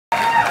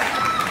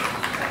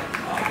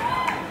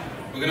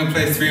We're gonna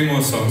play 3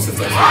 more songs if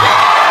that's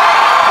okay.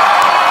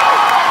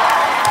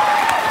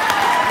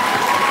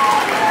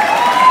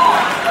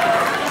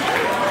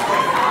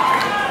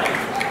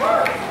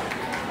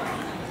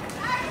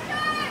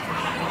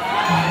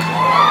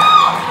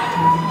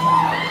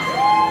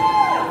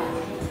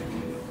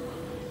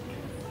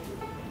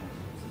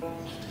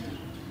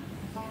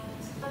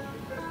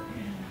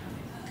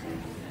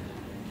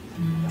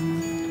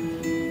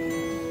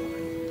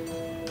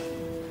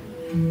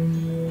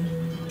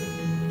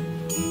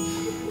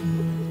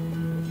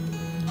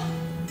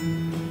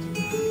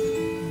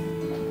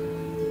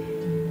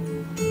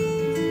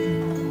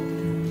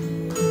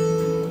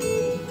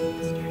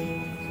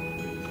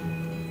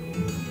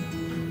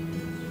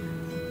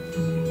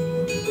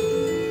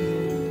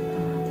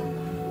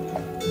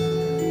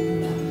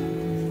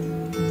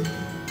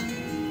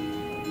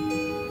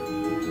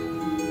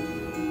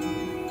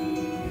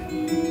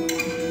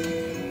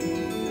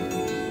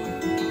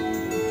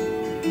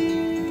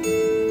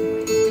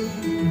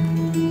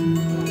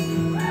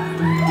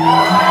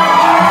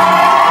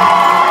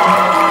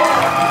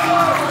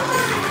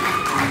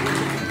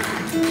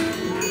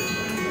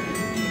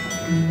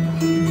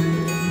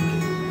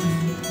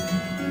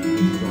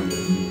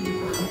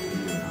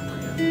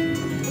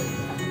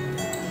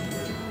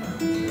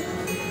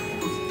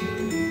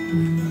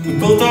 We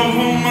built our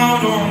home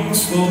out on the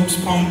slopes,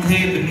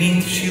 Pompeii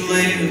beneath she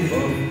lay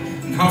above.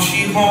 And how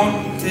she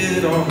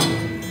haunted our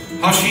home,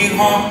 how she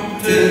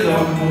haunted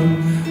our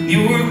home.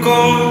 You were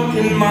God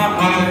in my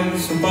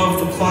eyes, above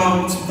the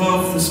clouds,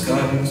 above the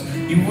skies.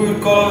 You were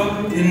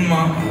God in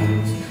my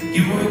eyes,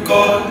 you were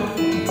God.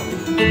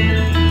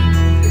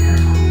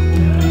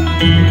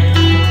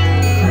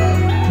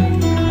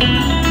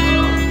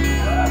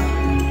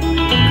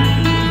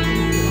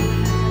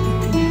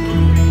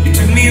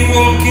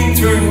 Walking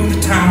through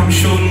the town,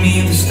 showed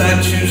me the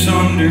statues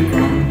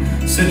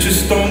underground. Said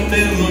just don't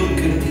they look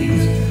at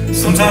these?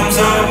 Sometimes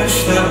I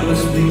wish that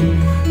was me.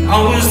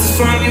 I was the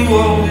son you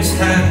always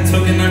had,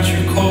 tugging at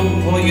your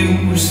coat while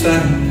you were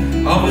sad.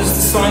 I was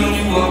the son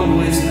you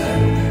always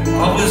had,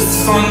 I was the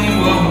son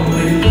you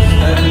always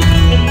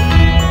had.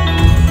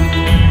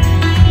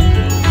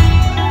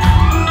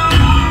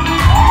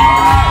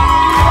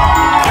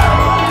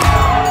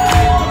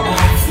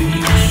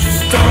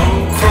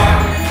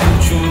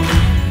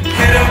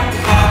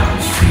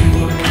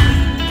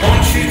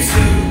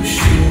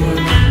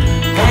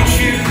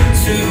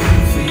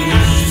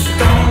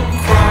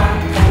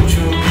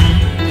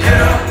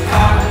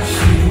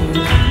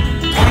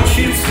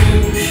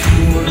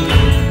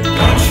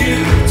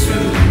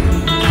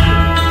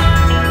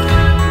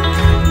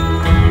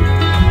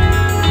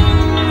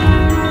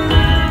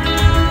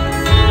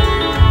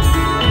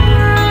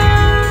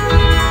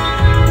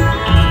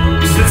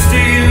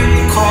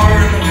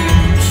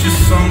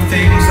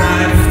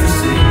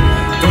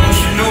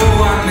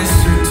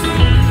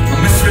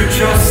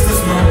 Just as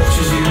much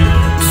as you.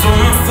 So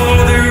my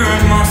father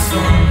and my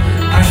son,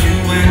 as you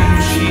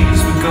went,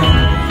 she's begun.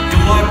 You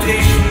lie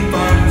patient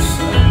by her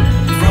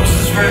side, the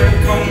roses red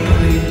come the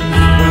leaves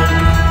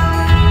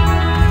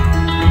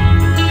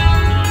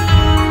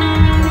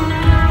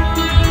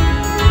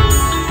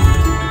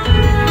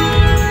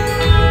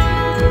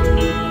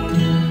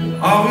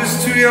I was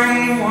too young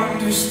to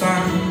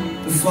understand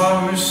the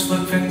flowers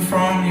slipping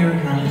from your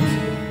hands.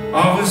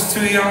 I was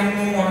too young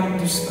to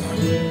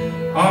understand.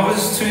 I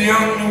was too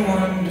young to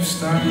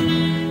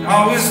understand.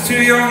 I was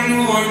too young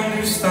to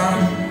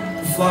understand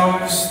the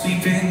flowers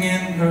sleeping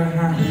in her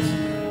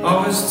hands.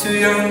 I was too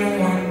young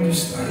to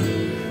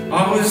understand.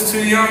 I was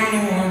too young to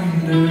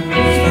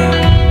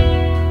understand.